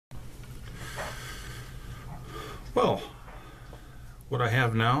Well, what I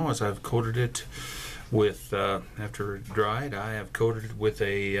have now is I've coated it with, after it dried, I have coated it with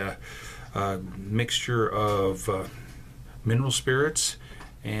a mixture of mineral spirits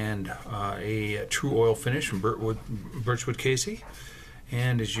and a true oil finish from Birchwood Casey.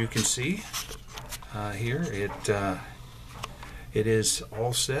 And as you can see here, it is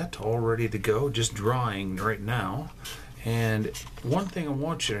all set, all ready to go, just drying right now. And one thing I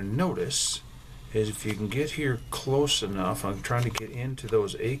want you to notice is if you can get here close enough, I'm trying to get into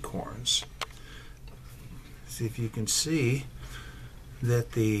those acorns. See if you can see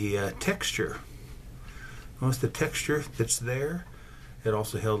that the texture, most of the texture that's there, it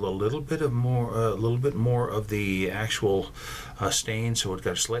also held a little bit more of the actual stain, so it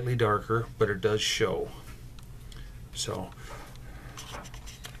got slightly darker, but it does show. So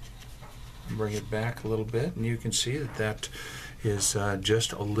bring it back a little bit, and you can see that that is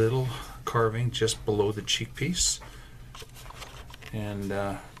just a little carving just below the cheek piece, and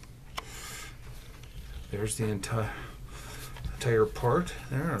there's the entire part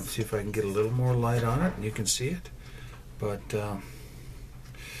there. Let's see if I can get a little more light on it, and you can see it. But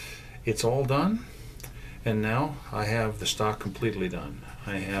it's all done, and now I have the stock completely done.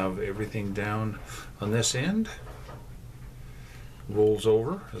 I have everything down on this end, rolls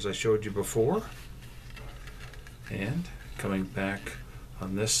over as I showed you before, and coming back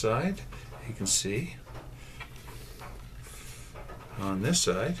on this side, you can see on this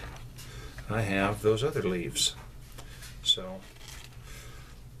side I have those other leaves. So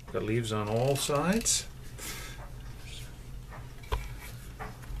got leaves on all sides.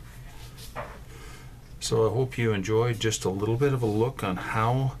 So I hope you enjoyed just a little bit of a look on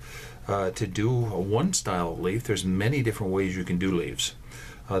how to do one style of leaf. There's many different ways you can do leaves.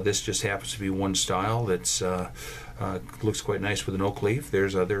 This just happens to be one style that's looks quite nice with an oak leaf.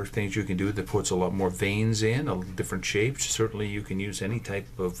 There's other things you can do that puts a lot more veins in, different shapes. Certainly you can use any type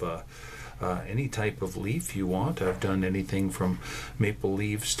of leaf you want. I've done anything from maple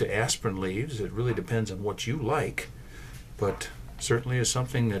leaves to aspen leaves. It really depends on what you like, but certainly is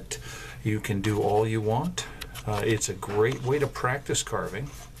something that you can do all you want. It's a great way to practice carving,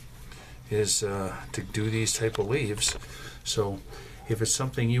 is to do these type of leaves. So if it's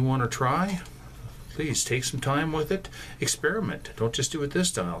something you want to try, please take some time with it. Experiment. Don't just do it this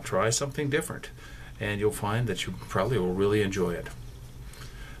style. Try something different, and you'll find that you probably will really enjoy it.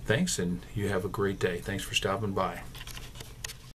 Thanks, and you have a great day. Thanks for stopping by.